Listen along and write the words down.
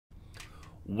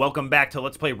Welcome back to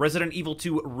Let's Play Resident Evil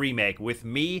 2 Remake with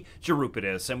me,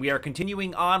 Jerupitus, and we are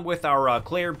continuing on with our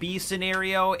Claire B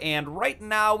scenario, and right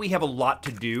now we have a lot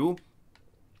to do.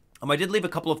 I did leave a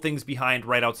couple of things behind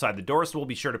right outside the door, so we'll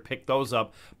be sure to pick those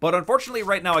up, but unfortunately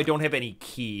right now I don't have any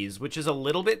keys, which is a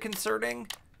little bit concerning.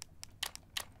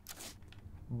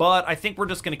 But I think we're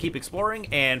just going to keep exploring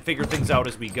and figure things out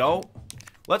as we go.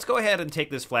 Let's go ahead and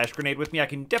take this flash grenade with me. I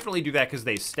can definitely do that because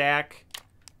they stack.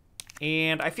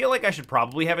 And I feel like I should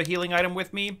probably have a healing item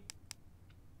with me.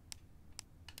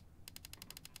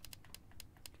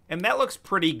 And that looks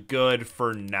pretty good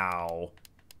for now.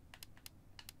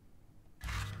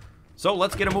 So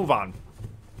let's get a move on.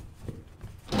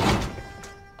 So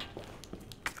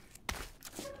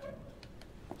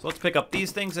let's pick up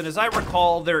these things. And as I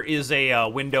recall, there is a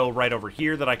window right over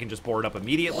here that I can just board up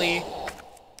immediately.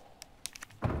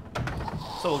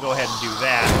 So we'll go ahead and do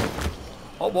that.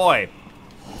 Oh boy.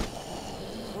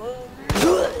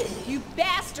 You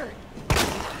bastard!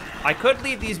 I could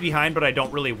leave these behind, but I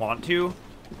don't really want to.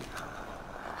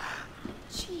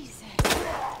 Jesus.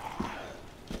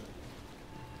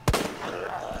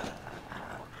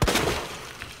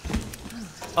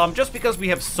 Just because we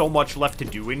have so much left to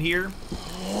do in here.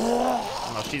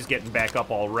 Oh, she's getting back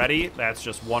up already. That's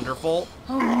just wonderful.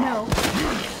 Oh no.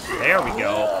 There we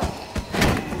go.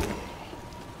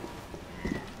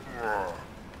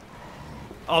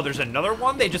 Oh, there's another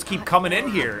one? They just keep coming in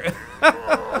here.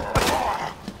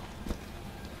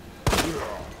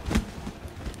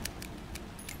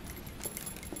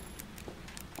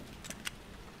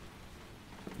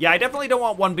 Yeah, I definitely don't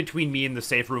want one between me and the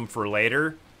safe room for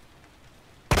later.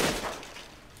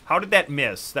 How did that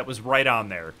miss? That was right on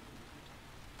there.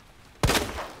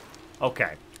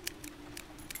 Okay.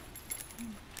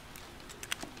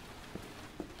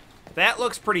 That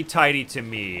looks pretty tidy to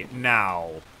me.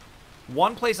 Now,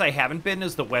 one place I haven't been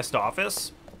is the West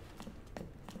office.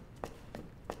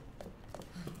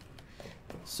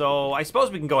 So I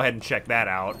suppose we can go ahead and check that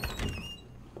out.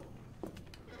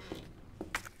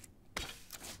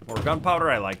 More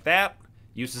gunpowder, I like that.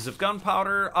 Uses of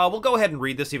gunpowder. We'll go ahead and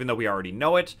read this even though we already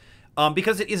know it.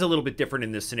 Because it is a little bit different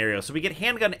in this scenario. So we get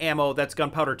handgun ammo, that's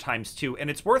gunpowder ×2,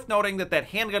 and it's worth noting that that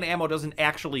handgun ammo doesn't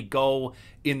actually go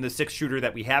in the 6-shooter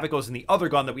that we have. It goes in the other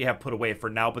gun that we have put away for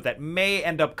now, but that may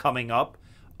end up coming up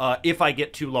if I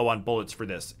get too low on bullets for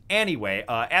this. Anyway,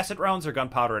 acid rounds are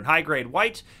gunpowder and high-grade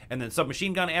white, and then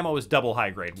submachine gun ammo is double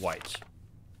high-grade white.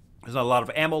 There's not a lot of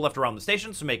ammo left around the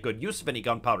station, so make good use of any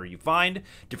gunpowder you find.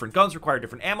 Different guns require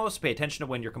different ammo, so pay attention to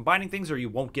when you're combining things or you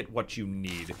won't get what you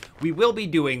need. We will be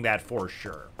doing that for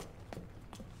sure.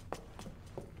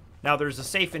 Now, there's a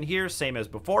safe in here, same as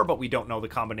before, but we don't know the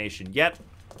combination yet.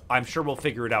 I'm sure we'll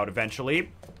figure it out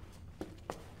eventually.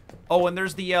 Oh, and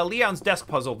there's the Leon's desk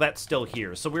puzzle. That's still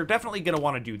here, so we're definitely going to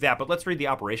want to do that, but let's read the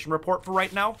operation report for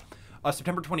right now.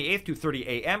 September 28th, 2:30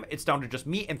 a.m. It's down to just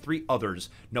me and 3 others.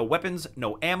 No weapons,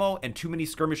 no ammo, and too many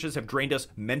skirmishes have drained us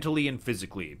mentally and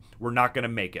physically. We're not going to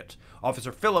make it.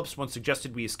 Officer Phillips once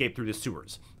suggested we escape through the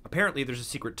sewers. Apparently, there's a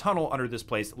secret tunnel under this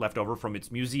place left over from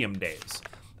its museum days.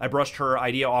 I brushed her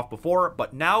idea off before,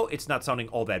 but now it's not sounding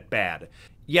all that bad.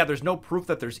 Yeah, there's no proof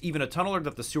that there's even a tunnel or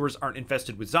that the sewers aren't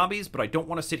infested with zombies, but I don't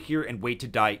want to sit here and wait to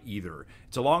die either.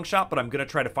 It's a long shot, but I'm going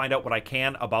to try to find out what I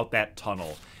can about that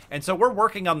tunnel. And so we're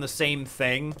working on the same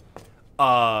thing,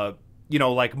 you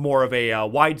know, like more of a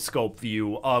wide scope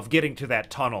view of getting to that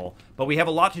tunnel. But we have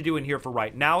a lot to do in here for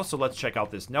right now, so let's check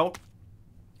out this note.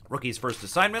 Rookie's first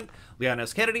assignment. Leon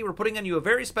S. Kennedy, we're putting on you a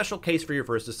very special case for your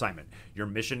first assignment. Your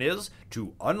mission is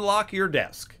to unlock your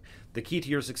desk. The key to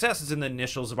your success is in the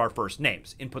initials of our first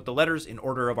names. Input the letters in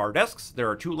order of our desks. There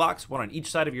are 2 locks, one on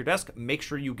each side of your desk. Make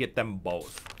sure you get them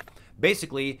both.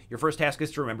 Basically, your first task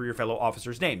is to remember your fellow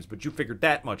officers' names, but you figured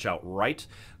that much out, right?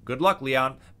 Good luck,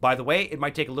 Leon. By the way, it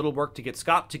might take a little work to get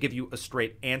Scott to give you a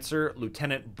straight answer,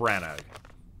 Lieutenant Branagh.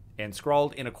 And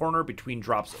scrawled in a corner between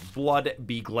drops of blood,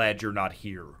 be glad you're not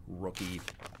here, rookie.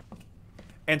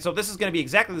 And so this is going to be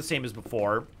exactly the same as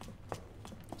before.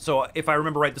 So if I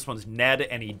remember right, this one's Ned,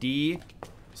 N-E-D.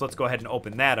 So let's go ahead and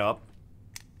open that up.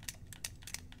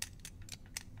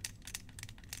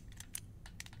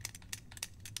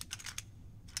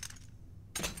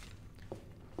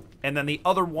 And then the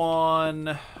other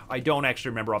one, I don't actually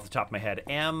remember off the top of my head.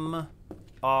 M-R-G.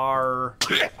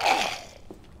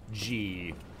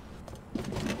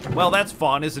 Well, that's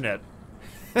fun, isn't it?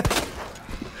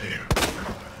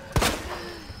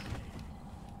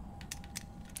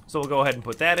 So we'll go ahead and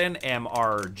put that in,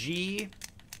 M-R-G.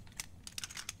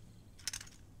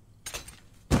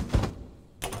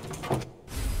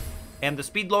 and the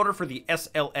speed loader for the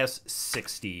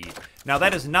SLS-60. Now,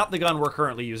 that is not the gun we're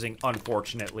currently using,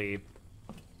 unfortunately.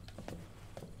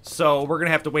 So we're going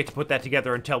to have to wait to put that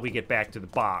together until we get back to the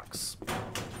box.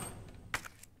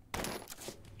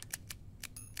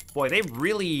 Boy, they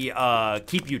really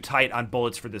keep you tight on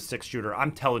bullets for this 6-shooter.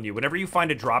 I'm telling you, whenever you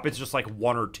find a drop, it's just like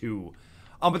 1 or 2.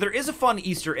 But there is a fun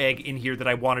Easter egg in here that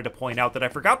I wanted to point out that I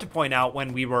forgot to point out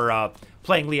when we were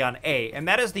playing Leon A, and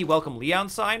that is the Welcome Leon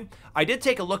sign. I did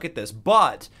take a look at this,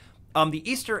 but the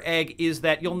Easter egg is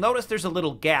that you'll notice there's a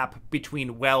little gap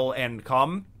between well and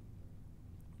come.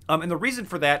 And the reason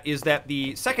for that is that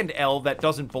the second L that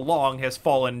doesn't belong has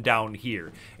fallen down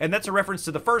here. And that's a reference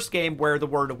to the first game where the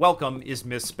word welcome is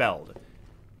misspelled.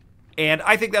 And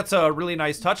I think that's a really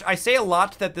nice touch. I say a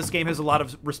lot that this game has a lot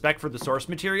of respect for the source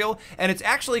material, and it's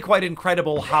actually quite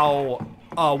incredible how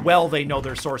well they know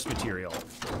their source material.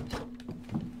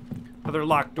 Another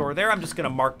locked door there. I'm just going to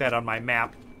mark that on my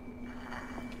map.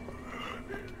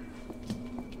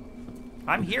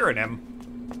 I'm hearing him.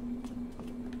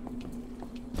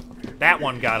 That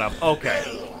one got up. Okay.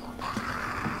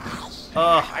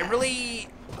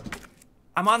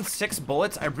 I'm on 6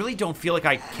 bullets. I really don't feel like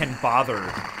I can bother.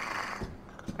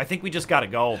 I think we just gotta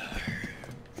go.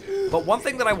 But one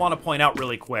thing that I want to point out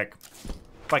really quick,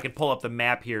 if I can pull up the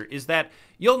map here, is that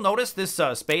you'll notice this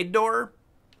spade door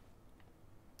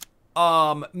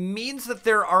means that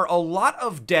there are a lot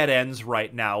of dead ends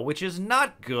right now, which is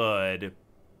not good.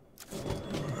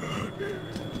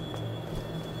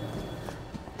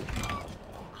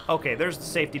 Okay, there's the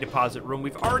safety deposit room.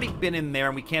 We've already been in there,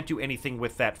 and we can't do anything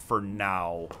with that for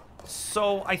now.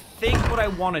 So I think what I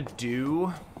want to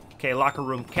do... Okay, locker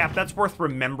room cap. That's worth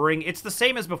remembering. It's the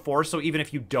same as before, so even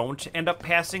if you don't end up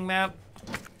passing that,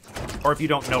 or if you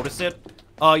don't notice it,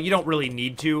 you don't really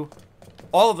need to.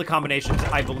 All of the combinations,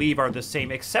 I believe, are the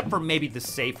same, except for maybe the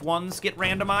safe ones get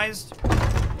randomized.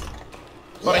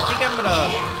 But I think I'm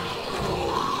gonna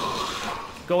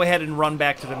go ahead and run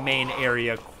back to the main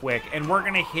area quick, and we're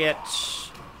gonna hit...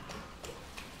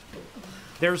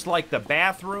 There's, like, the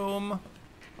bathroom.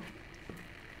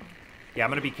 Yeah, I'm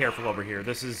gonna be careful over here.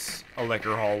 This is a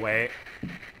liquor hallway.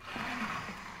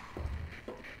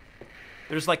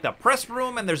 There's, like, the press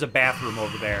room, and there's a bathroom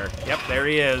over there. Yep, there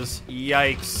he is.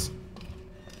 Yikes.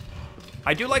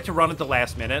 I do like to run at the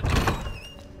last minute,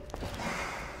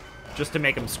 just to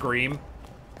make him scream.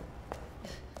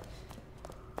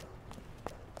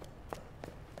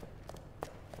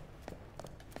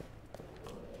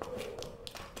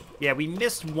 Yeah, we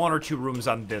missed 1 or 2 rooms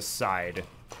on this side.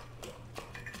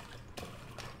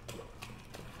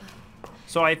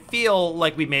 So I feel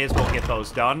like we may as well get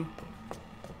those done.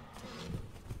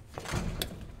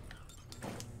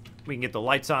 We can get the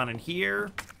lights on in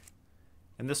here.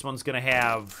 And this one's gonna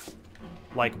have,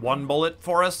 like, 1 bullet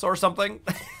for us or something.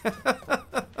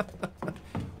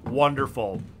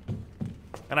 Wonderful.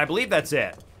 And I believe that's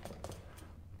it.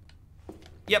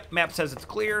 Yep, map says it's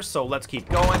clear, so let's keep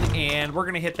going. And we're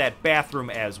gonna hit that bathroom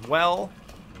as well.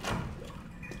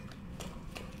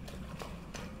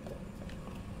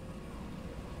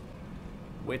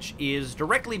 Which is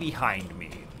directly behind me.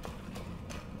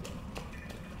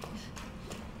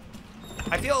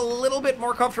 I feel a little bit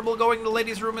more comfortable going to the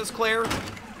ladies' room as Claire.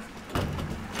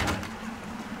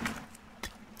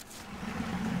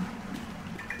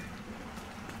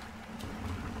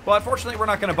 Well, unfortunately, we're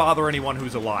not going to bother anyone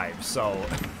who's alive, so...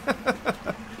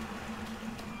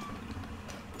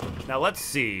 Now, let's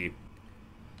see.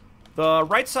 The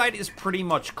right side is pretty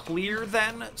much clear,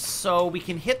 then, so we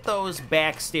can hit those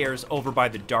back stairs over by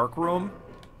the dark room.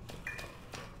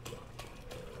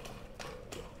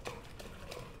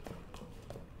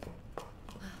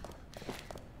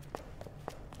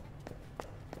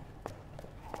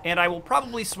 And I will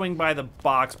probably swing by the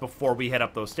box before we head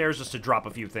up those stairs just to drop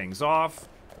a few things off.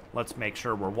 Let's make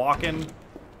sure we're walking.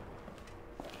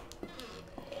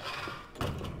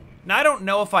 Now, I don't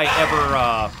know if I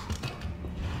ever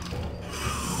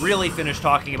really finished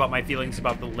talking about my feelings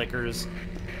about the liquors.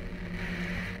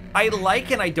 I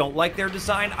like and I don't like their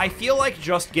design. I feel like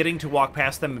just getting to walk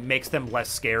past them makes them less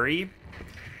scary.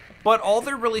 But all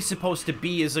they're really supposed to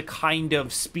be is a kind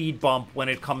of speed bump when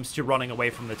it comes to running away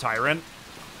from the tyrant.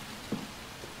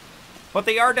 But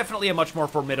they are definitely a much more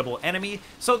formidable enemy.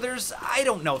 So there's, I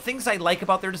don't know, things I like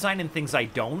about their design and things I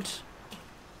don't.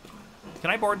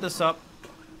 Can I board this up?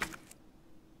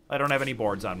 I don't have any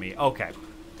boards on me. Okay.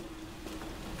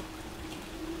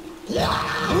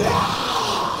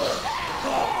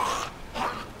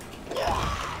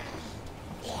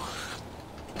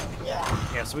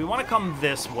 Yeah, so we want to come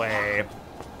this way.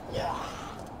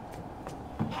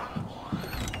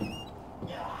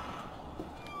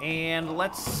 And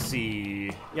let's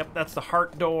see. Yep, that's the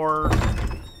heart door.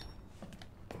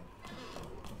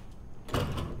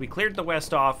 We cleared the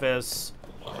west office.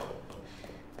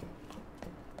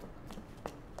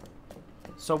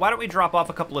 So why don't we drop off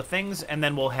a couple of things, and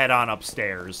then we'll head on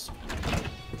upstairs.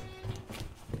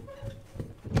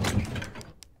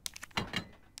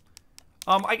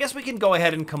 I guess we can go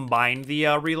ahead and combine the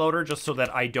reloader just so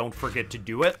that I don't forget to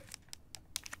do it.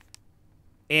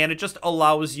 And it just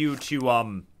allows you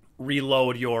to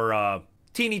reload your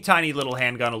teeny tiny little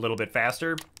handgun a little bit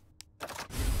faster.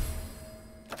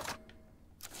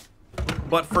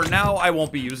 But for now, I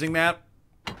won't be using that.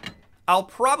 I'll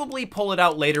probably pull it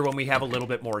out later when we have a little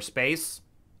bit more space.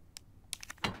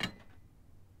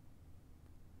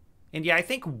 And yeah, I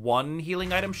think one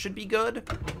healing item should be good.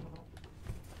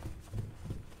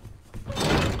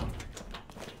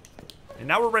 And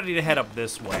now we're ready to head up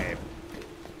this way.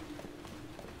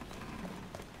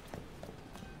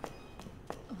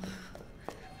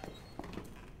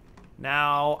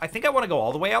 Now, I think I want to go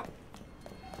all the way up.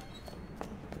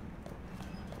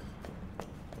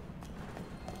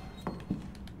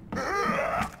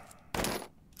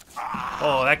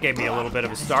 Oh, that gave me a little bit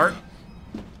of a start.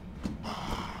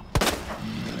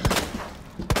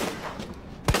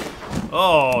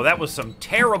 Oh, that was some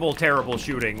terrible, terrible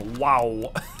shooting.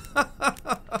 Wow.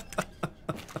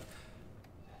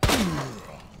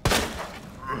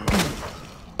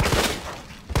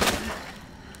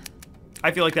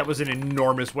 I feel like that was an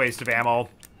enormous waste of ammo.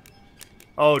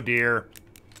 Oh, dear.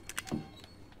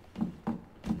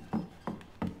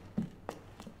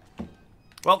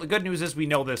 Well, the good news is we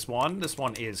know this one. This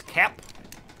one is Cap.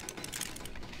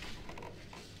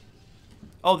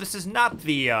 Oh, this is not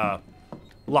the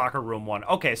locker room one.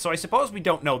 Okay, so I suppose we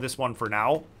don't know this one for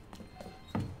now.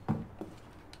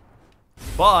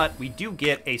 But we do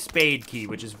get a Spade Key,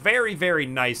 which is very, very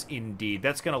nice indeed.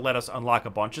 That's going to let us unlock a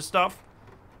bunch of stuff.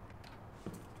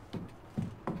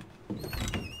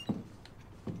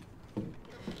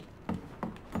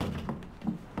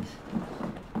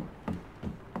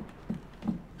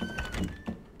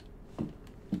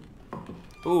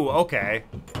 Ooh, okay.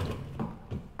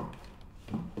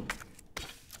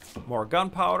 More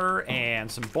gunpowder and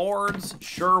some boards.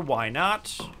 Sure, why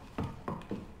not?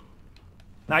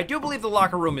 Now, I do believe the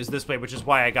locker room is this way, which is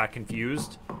why I got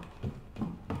confused.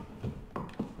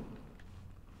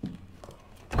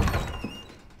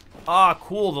 Ah,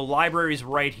 cool. The library's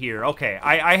right here. Okay,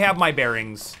 I have my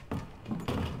bearings.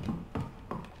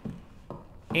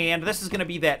 And this is going to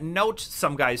be that note,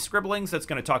 some guy's scribblings, that's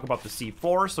going to talk about the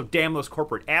C4. So damn those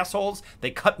corporate assholes. They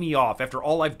cut me off after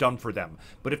all I've done for them.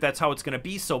 But if that's how it's going to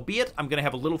be, so be it. I'm going to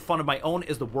have a little fun of my own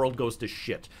as the world goes to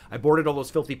shit. I boarded all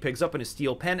those filthy pigs up in a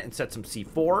steel pen and set some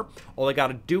C4. All I got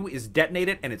to do is detonate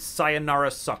it, and it's sayonara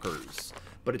suckers.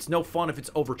 But it's no fun if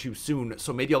it's over too soon,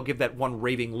 so maybe I'll give that one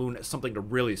raving loon something to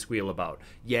really squeal about.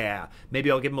 Yeah,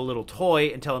 maybe I'll give him a little toy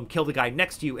and tell him kill the guy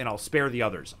next to you, and I'll spare the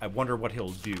others. I wonder what he'll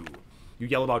do. You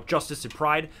yell about justice and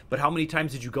pride, but how many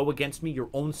times did you go against me,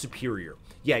 your own superior?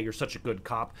 Yeah, you're such a good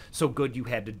cop. So good you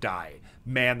had to die.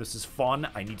 Man, this is fun.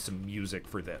 I need some music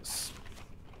for this.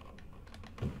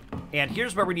 And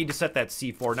here's where we need to set that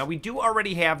C4. Now, we do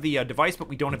already have the device, but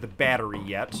we don't have the battery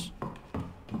yet.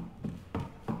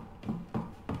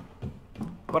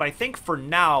 But I think for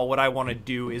now, what I want to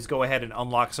do is go ahead and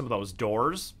unlock some of those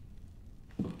doors.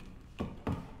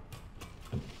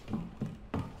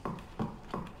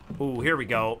 Ooh, here we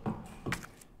go.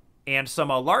 And some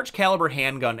large caliber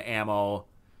handgun ammo.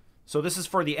 So this is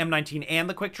for the M19 and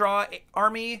the Quick Draw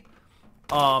Army.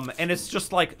 And it's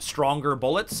just like stronger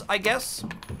bullets, I guess.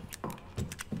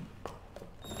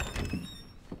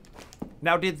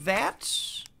 Now, did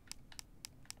that...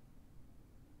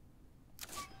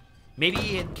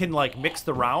 Maybe it can, like, mix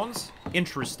the rounds?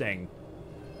 Interesting.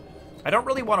 I don't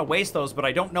really want to waste those, but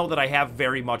I don't know that I have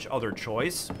very much other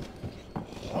choice.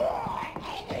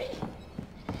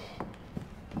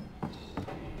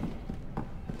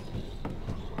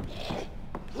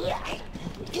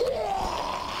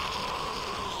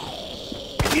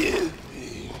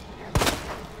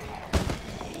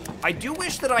 I do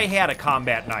wish that I had a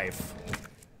combat knife.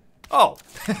 Oh.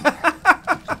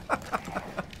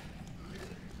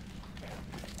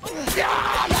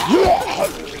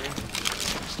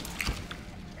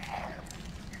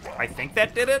 I think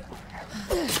that did it.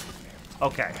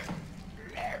 Okay.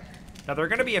 Now, there are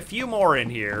going to be a few more in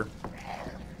here.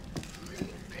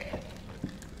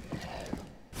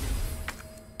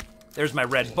 There's my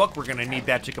red book. We're going to need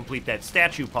that to complete that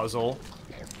statue puzzle.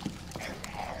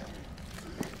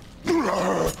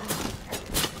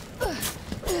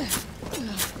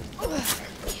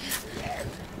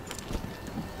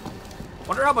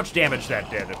 Wonder how much damage that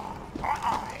did.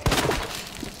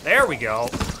 There we go.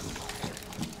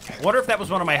 Wonder if that was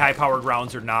one of my high-powered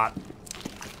rounds or not.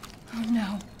 Oh,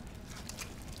 no.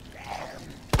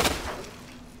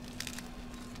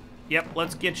 Yep,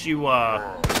 let's get you,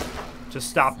 to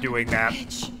stop doing that.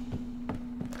 Bitch.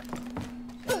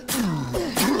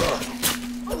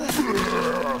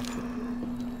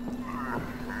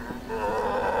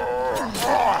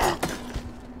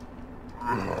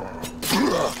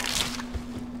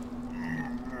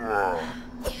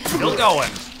 Still going.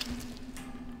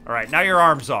 Alright, now your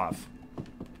arm's off.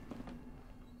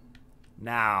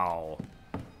 Now.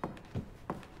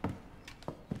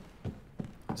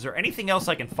 Is there anything else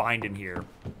I can find in here?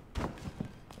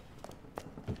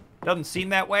 Doesn't seem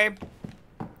that way.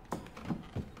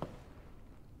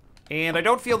 And I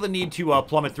don't feel the need to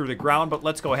plummet through the ground, but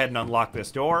let's go ahead and unlock this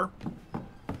door.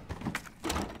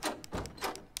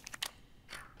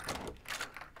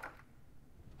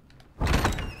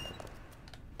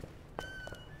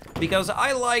 Because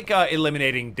I like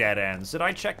eliminating dead ends. Did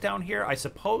I check down here? I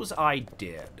suppose I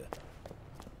did.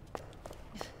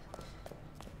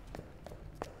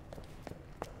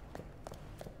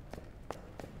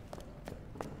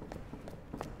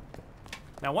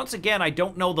 Now, once again, I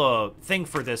don't know the thing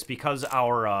for this because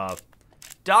our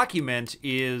document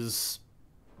has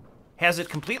it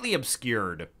completely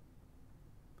obscured.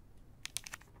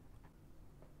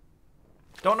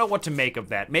 Don't know what to make of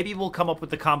that. Maybe we'll come up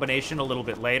with the combination a little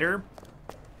bit later.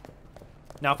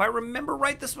 Now, if I remember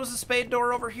right, this was a spade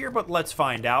door over here, but let's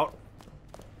find out.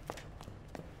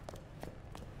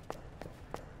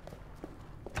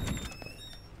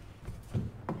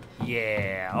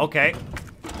 Yeah, okay.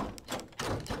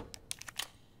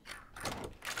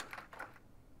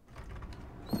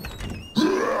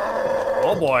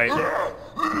 Oh boy.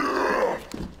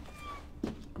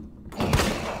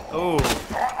 Oh.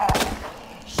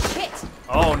 Shit.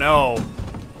 Oh no.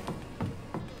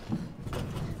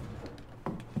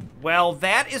 Well,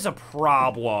 that is a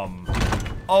problem.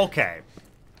 Okay.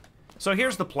 So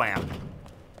here's the plan.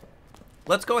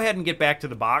 Let's go ahead and get back to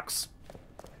the box.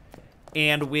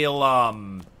 And we'll,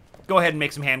 go ahead and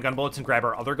make some handgun bullets and grab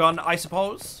our other gun, I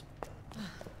suppose.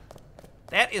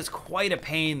 That is quite a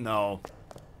pain, though.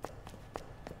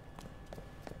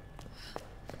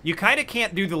 You kind of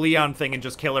can't do the Leon thing and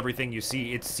just kill everything you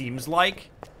see, it seems like.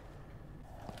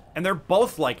 And they're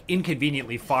both, like,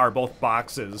 inconveniently far, both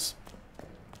boxes.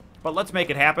 But let's make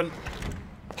it happen.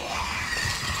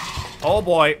 Oh,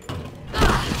 boy.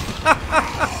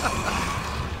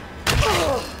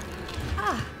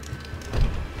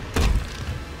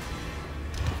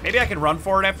 Maybe I can run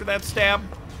for it after that stab.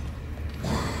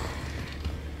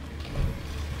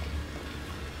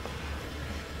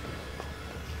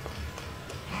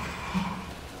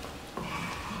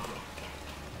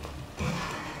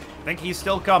 I think he's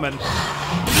still coming.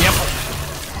 Yep.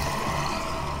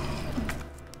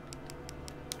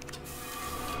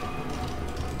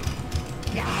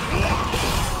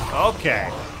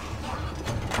 Okay.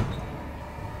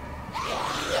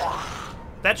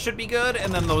 That should be good,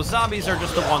 and then those zombies are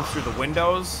just the ones through the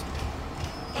windows.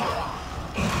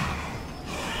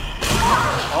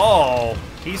 Oh,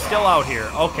 he's still out here.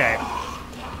 Okay.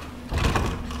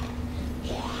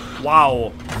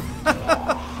 Wow.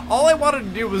 All I wanted to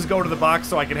do was go to the box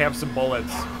so I could have some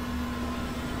bullets.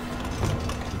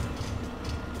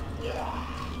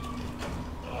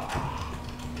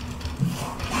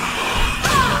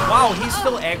 Wow, he's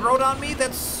still aggroed on me?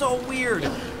 That's so weird.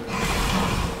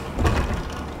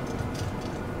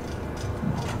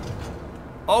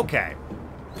 Okay.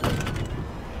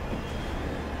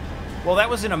 Well, that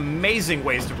was an amazing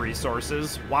waste of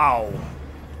resources. Wow.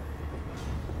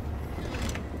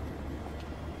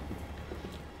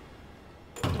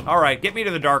 Alright, get me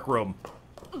to the dark room.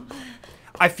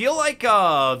 I feel like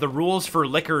the rules for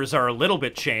liquors are a little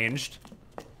bit changed.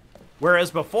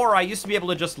 Whereas before, I used to be able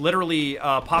to just literally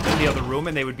pop in the other room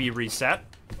and they would be reset.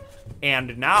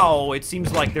 And now, it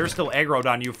seems like they're still aggroed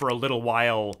on you for a little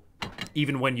while,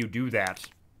 even when you do that.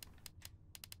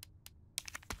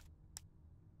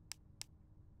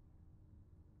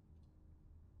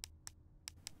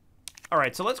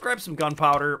 Alright, so let's grab some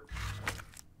gunpowder.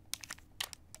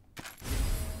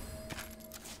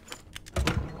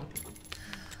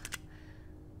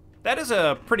 That is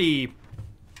a pretty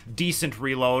decent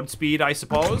reload speed, I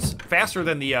suppose. Faster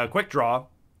than the quick draw,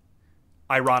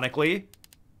 ironically.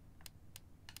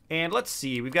 And let's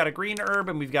see, we've got a green herb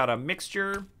and we've got a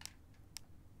mixture.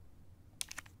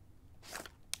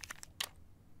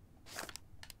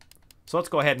 So let's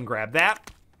go ahead and grab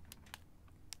that.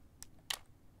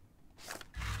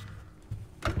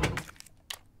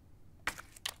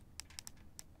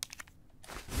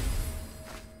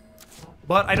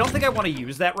 But I don't think I want to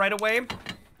use that right away.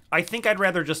 I think I'd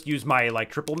rather just use my,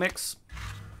 like, triple mix.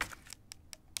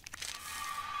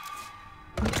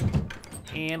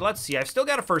 And let's see, I've still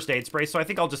got a first aid spray, so I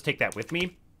think I'll just take that with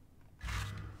me.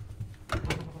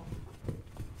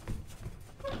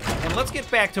 And let's get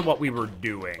back to what we were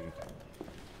doing.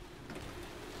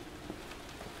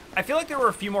 I feel like there were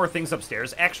a few more things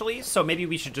upstairs, actually, so maybe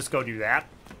we should just go do that.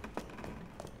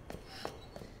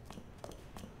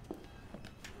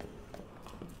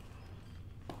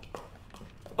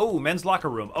 Oh, men's locker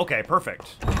room. Okay,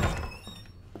 perfect.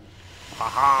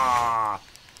 Haha.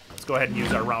 Let's go ahead and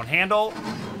use our round handle.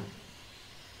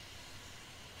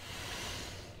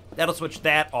 That'll switch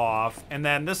that off, and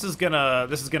then this is gonna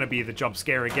be the jump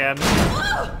scare again.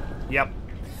 Yep.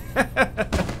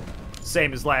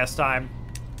 Same as last time.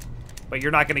 But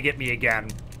you're not gonna get me again.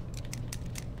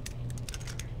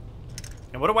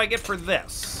 And what do I get for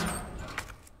this?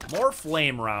 More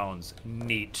flame rounds.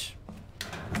 Neat.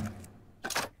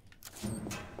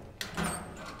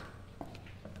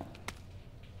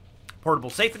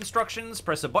 Portable safe instructions.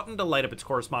 Press a button to light up its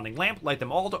corresponding lamp. Light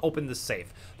them all to open the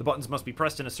safe. The buttons must be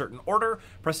pressed in a certain order.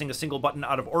 Pressing a single button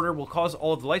out of order will cause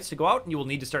all of the lights to go out, and you will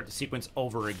need to start the sequence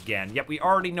over again. Yep, we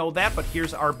already know that, but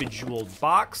here's our bejeweled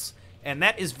box, and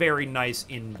that is very nice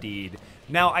indeed.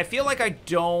 Now, I feel like I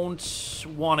don't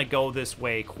want to go this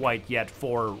way quite yet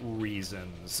for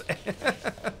reasons.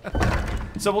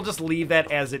 So we'll just leave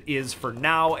that as it is for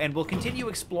now, and we'll continue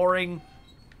exploring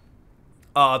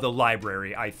the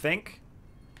library, I think.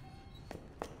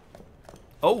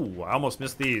 Oh, I almost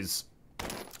missed these.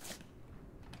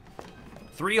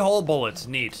 3 whole bullets,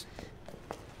 neat.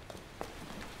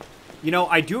 You know,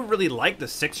 I do really like the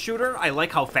 6-shooter. I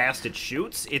like how fast it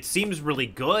shoots. It seems really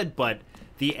good, but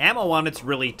the ammo on it's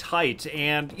really tight.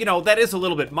 And, you know, that is a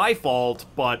little bit my fault,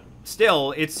 but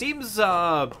still, it seems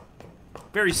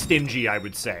very stingy, I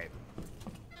would say.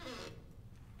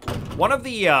 One of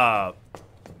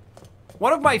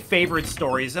my favorite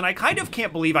stories, and I kind of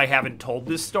can't believe I haven't told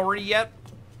this story yet,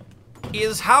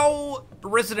 is how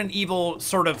Resident Evil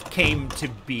sort of came to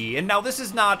be. And now this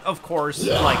is not, of course,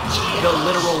 like the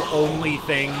literal only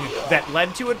thing that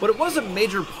led to it, but it was a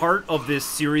major part of this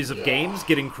series of games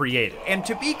getting created. And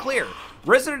to be clear,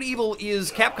 Resident Evil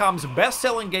is Capcom's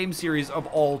best-selling game series of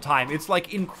all time. It's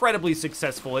like incredibly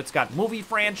successful. It's got movie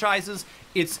franchises.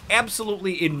 It's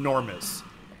absolutely enormous.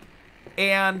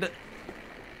 And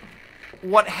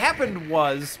what happened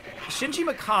was Shinji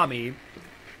Mikami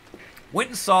went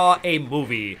and saw a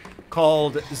movie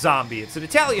called Zombie. It's an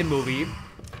Italian movie,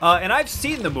 and I've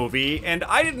seen the movie, and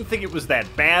I didn't think it was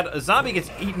that bad. A zombie gets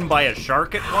eaten by a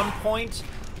shark at one point,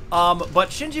 but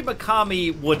Shinji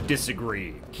Mikami would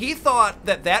disagree. He thought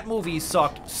that that movie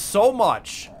sucked so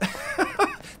much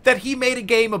that he made a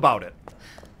game about it.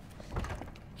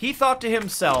 He thought to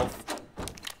himself,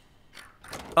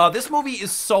 this movie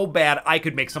is so bad, I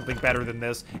could make something better than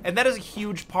this. And that is a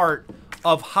huge part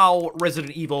of how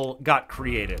Resident Evil got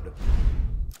created,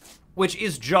 which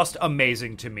is just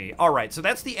amazing to me. All right, so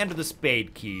that's the end of the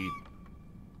Spade Key.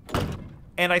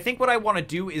 And I think what I want to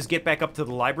do is get back up to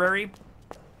the library,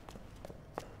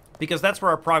 because that's where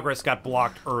our progress got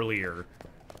blocked earlier,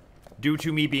 due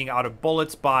to me being out of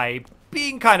bullets by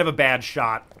being kind of a bad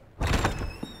shot.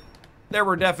 There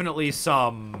were definitely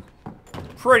some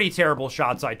pretty terrible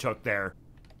shots I took there.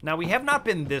 Now, we have not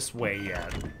been this way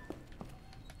yet.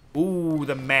 Ooh,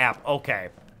 the map. Okay.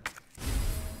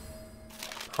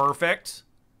 Perfect.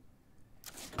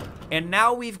 And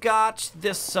now we've got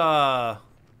this,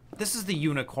 this is the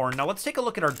unicorn. Now, let's take a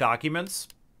look at our documents.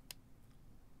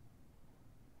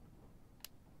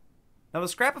 Now, the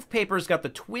scrap of paper's got the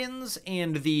twins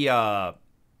and the,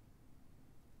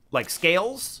 like,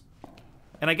 scales.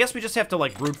 And I guess we just have to,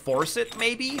 like, brute force it,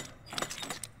 maybe?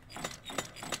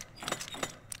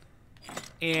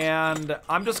 And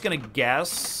I'm just gonna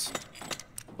guess.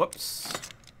 Whoops.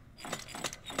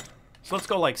 So let's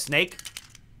go like snake.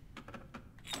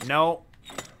 No.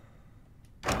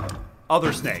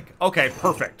 Other snake. Okay,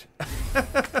 perfect.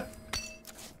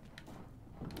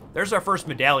 There's our first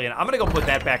medallion. I'm gonna go put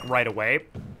that back right away.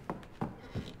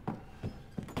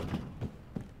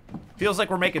 Feels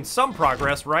like we're making some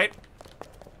progress, right?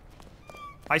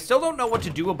 I still don't know what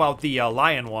to do about the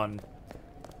lion one.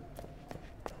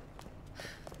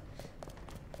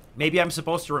 Maybe I'm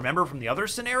supposed to remember from the other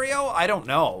scenario? I don't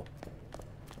know.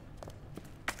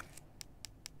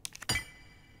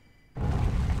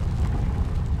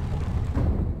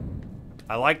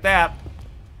 I like that.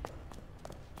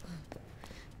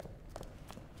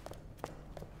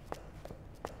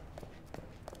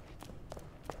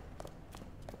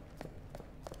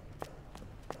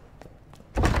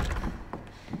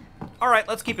 All right,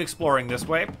 let's keep exploring this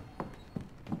way.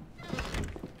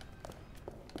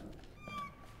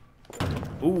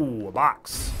 Ooh, a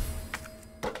box.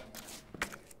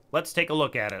 Let's take a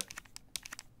look at it.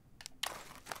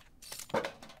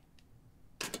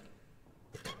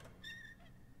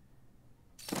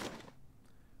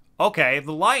 Okay,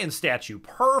 the lion statue.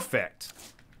 Perfect.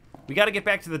 We got to get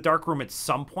back to the dark room at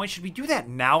some point. Should we do that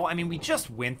now? I mean, we just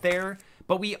went there,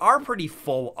 but we are pretty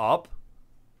full up.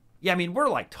 Yeah, I mean, we're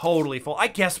like totally full. I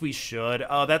guess we should.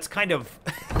 That's kind of...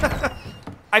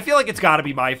 I feel like it's got to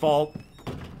be my fault.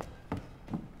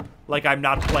 Like, I'm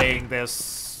not playing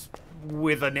this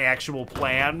with an actual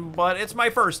plan, but it's my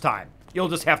first time. You'll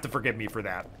just have to forgive me for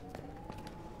that.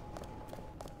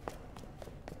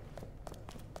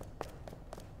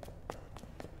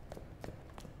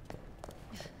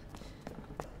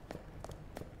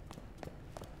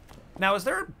 Now, is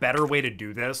there a better way to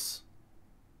do this?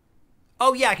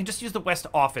 Oh, yeah, I can just use the West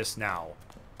office now.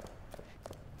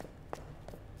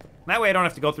 That way I don't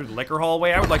have to go through the liquor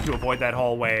hallway. I would like to avoid that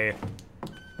hallway.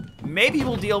 Maybe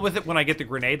we'll deal with it when I get the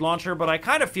grenade launcher, but I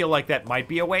kind of feel like that might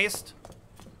be a waste.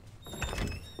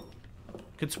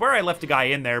 Could swear I left a guy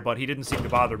in there, but he didn't seem to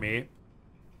bother me.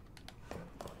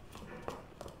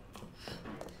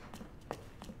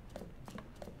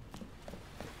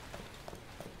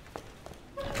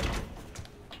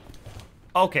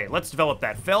 Okay, let's develop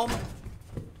that film.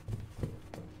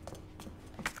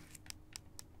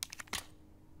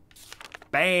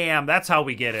 Bam, that's how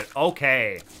we get it.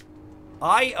 Okay.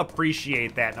 I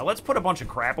appreciate that. Now let's put a bunch of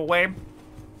crap away.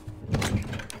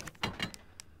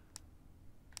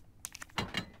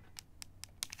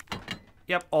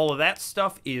 Yep, all of that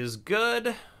stuff is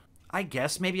good. I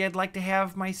guess maybe I'd like to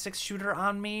have my 6-shooter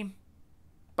on me.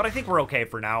 But I think we're okay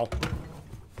for now.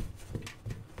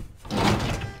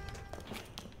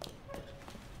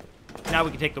 Now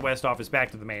we can take the West office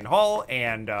back to the main hall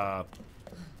and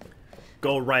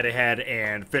go right ahead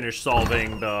and finish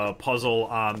solving the puzzle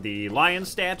on the lion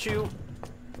statue.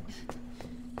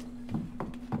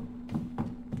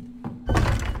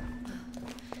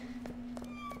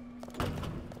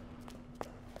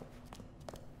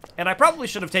 And I probably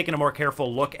should have taken a more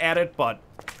careful look at it, but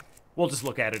we'll just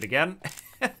look at it again.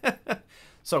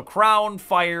 So, crown,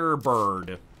 fire,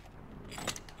 bird.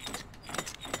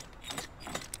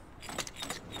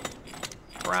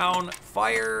 Crown,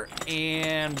 fire,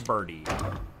 and birdie.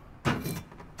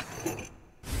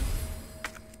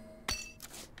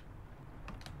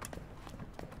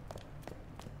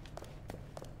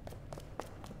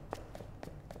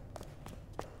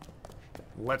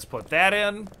 Let's put that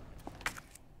in.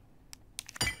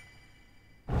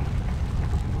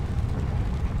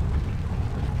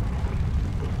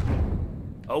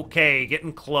 Okay,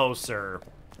 getting closer.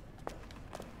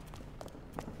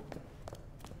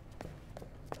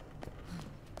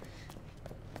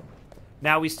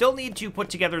 Now, we still need to put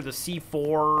together the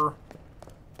C4,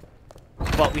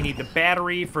 but we need the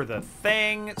battery for the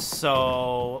thing,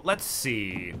 so let's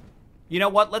see. You know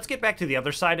what? Let's get back to the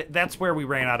other side. That's where we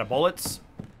ran out of bullets.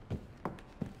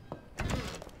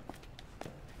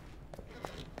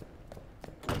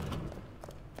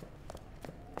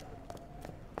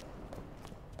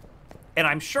 And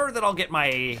I'm sure that I'll get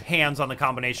my hands on the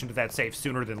combination to that safe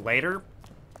sooner than later.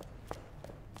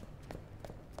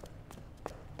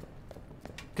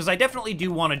 Because I definitely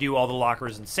do want to do all the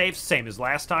lockers and safes, same as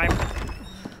last time.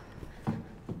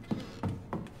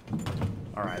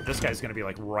 Alright, this guy's going to be,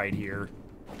 like, right here.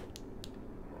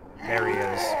 There he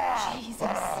is.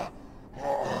 Jesus.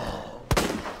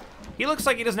 He looks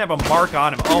like he doesn't have a mark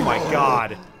on him. Oh, my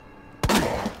God.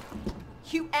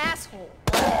 You asshole.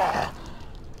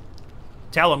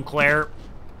 Tell him, Claire.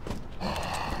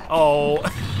 Oh.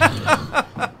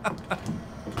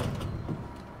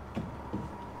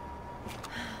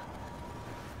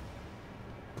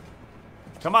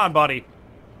 Come on, buddy.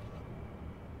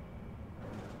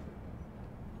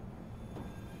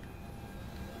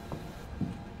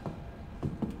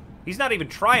 He's not even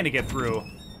trying to get through.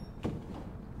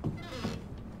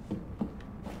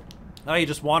 Oh, he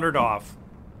just wandered off.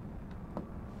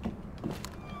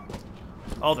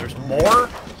 Oh, there's more?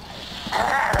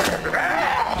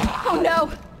 Oh,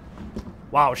 no.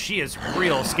 Wow, she is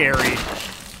real scary.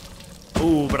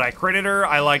 Ooh, but I critted her.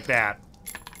 I like that.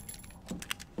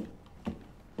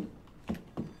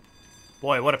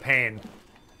 Boy, what a pain.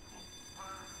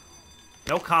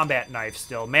 No combat knife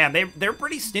still. Man, they're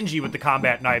pretty stingy with the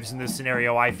combat knives in this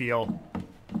scenario, I feel.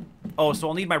 Oh, so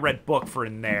I'll need my red book for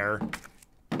in there.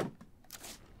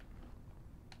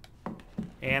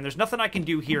 And there's nothing I can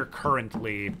do here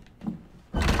currently.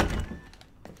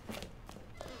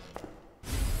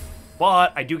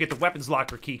 But I do get the Weapons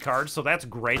Locker Keycard, so that's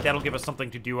great. That'll give us something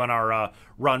to do on our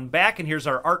run back. And here's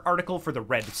our art article for the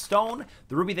Red Stone,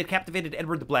 the ruby that captivated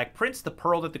Edward the Black Prince, the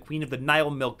pearl that the Queen of the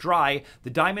Nile milked dry, the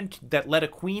diamond that led a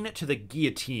queen to the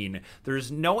guillotine.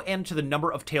 There's no end to the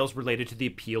number of tales related to the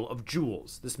appeal of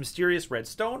jewels. This mysterious red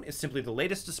stone is simply the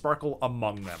latest to sparkle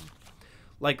among them.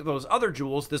 Like those other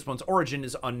jewels, this one's origin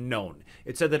is unknown.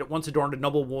 It said that it once adorned a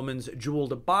noblewoman's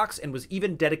jeweled box and was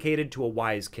even dedicated to a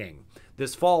wise king.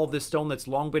 This fall, this stone that's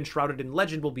long been shrouded in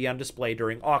legend will be on display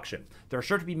during auction. There are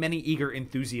sure to be many eager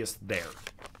enthusiasts there.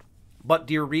 But,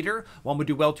 dear reader, one would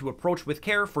do well to approach with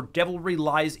care, for devilry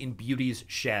lies in beauty's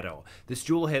shadow. This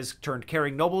jewel has turned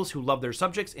caring nobles who love their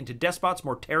subjects into despots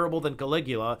more terrible than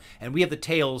Caligula, and we have the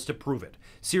tales to prove it.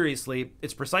 Seriously,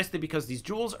 it's precisely because these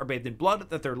jewels are bathed in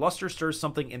blood that their luster stirs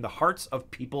something in the hearts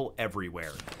of people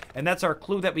everywhere. And that's our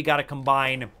clue that we gotta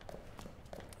combine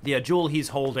the jewel he's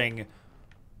holding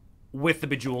with the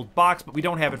bejeweled box, but we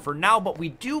don't have it for now, but we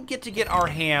do get our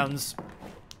hands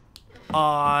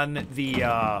on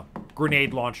the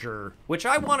grenade launcher, which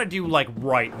I want to do like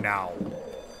right now.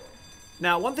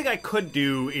 Now, one thing I could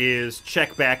do is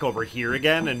check back over here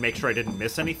again and make sure I didn't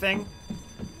miss anything.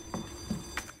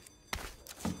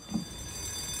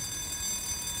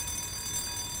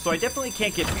 So I definitely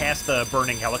can't get past the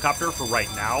burning helicopter for right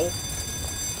now.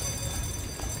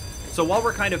 So while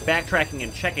we're kind of backtracking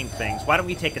and checking things, why don't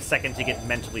we take a second to get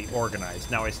mentally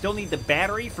organized. Now, I still need the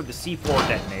battery for the C4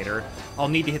 detonator. I'll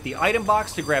need to hit the item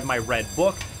box to grab my red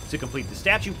book, to complete the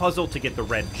statue puzzle to get the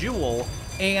red jewel,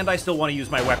 and I still want to use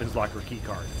my Weapons Locker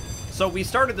Keycard. So we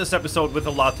started this episode with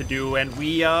a lot to do, and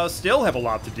we still have a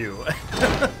lot to do.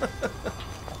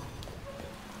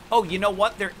 Oh, you know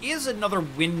what? There is another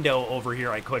window over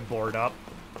here I could board up.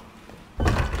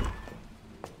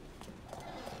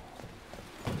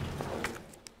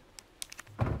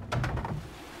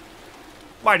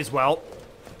 Might as well.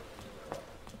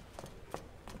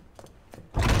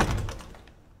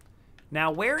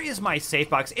 Now, where is my safe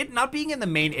box? It not being in the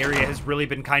main area has really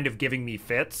been kind of giving me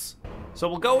fits. So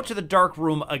we'll go to the dark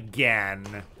room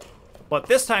again. But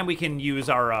this time we can use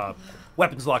our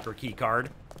Weapons Locker Keycard,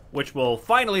 which will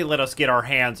finally let us get our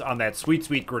hands on that sweet,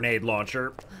 sweet grenade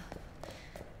launcher.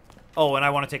 Oh, and I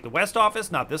want to take the west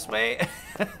office, not this way.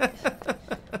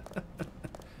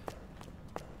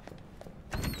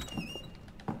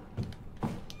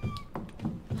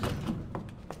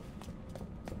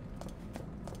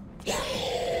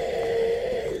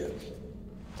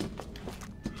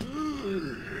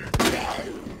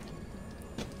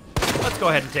 Let's go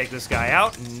ahead and take this guy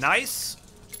out. Nice.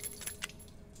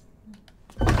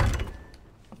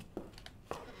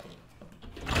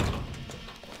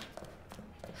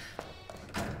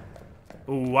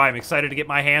 Ooh, I'm excited to get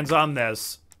my hands on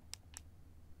this.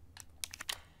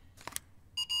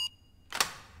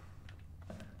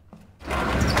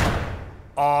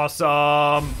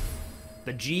 Awesome.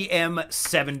 The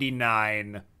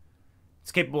GM79.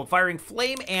 It's capable of firing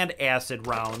flame and acid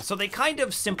rounds, so they kind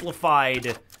of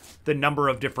simplified the number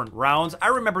of different rounds. I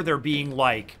remember there being,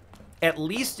 like, at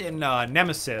least in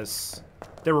Nemesis,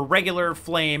 there were regular,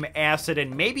 flame, acid,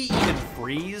 and maybe even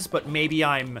freeze, but maybe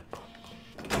I'm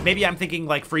thinking,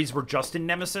 like, freeze were just in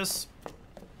Nemesis.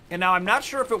 And now I'm not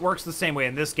sure if it works the same way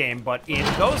in this game, but in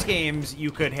those games,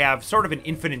 you could have sort of an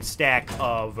infinite stack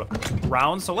of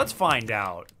rounds, so let's find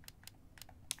out.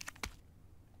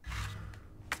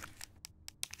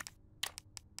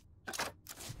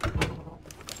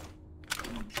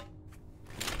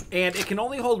 And it can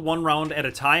only hold one round at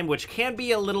a time, which can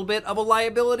be a little bit of a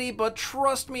liability, but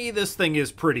trust me, this thing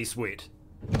is pretty sweet.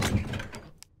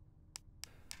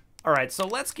 Alright, so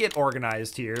let's get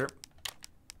organized here,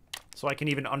 so I can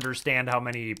even understand how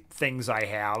many things I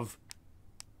have.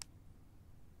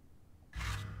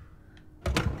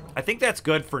 I think that's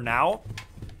good for now.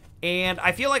 And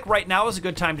I feel like right now is a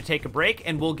good time to take a break,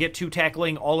 and we'll get to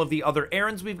tackling all of the other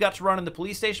errands we've got to run in the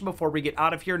police station before we get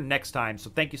out of here next time.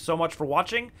 So thank you so much for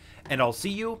watching, and I'll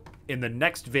see you in the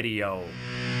next video.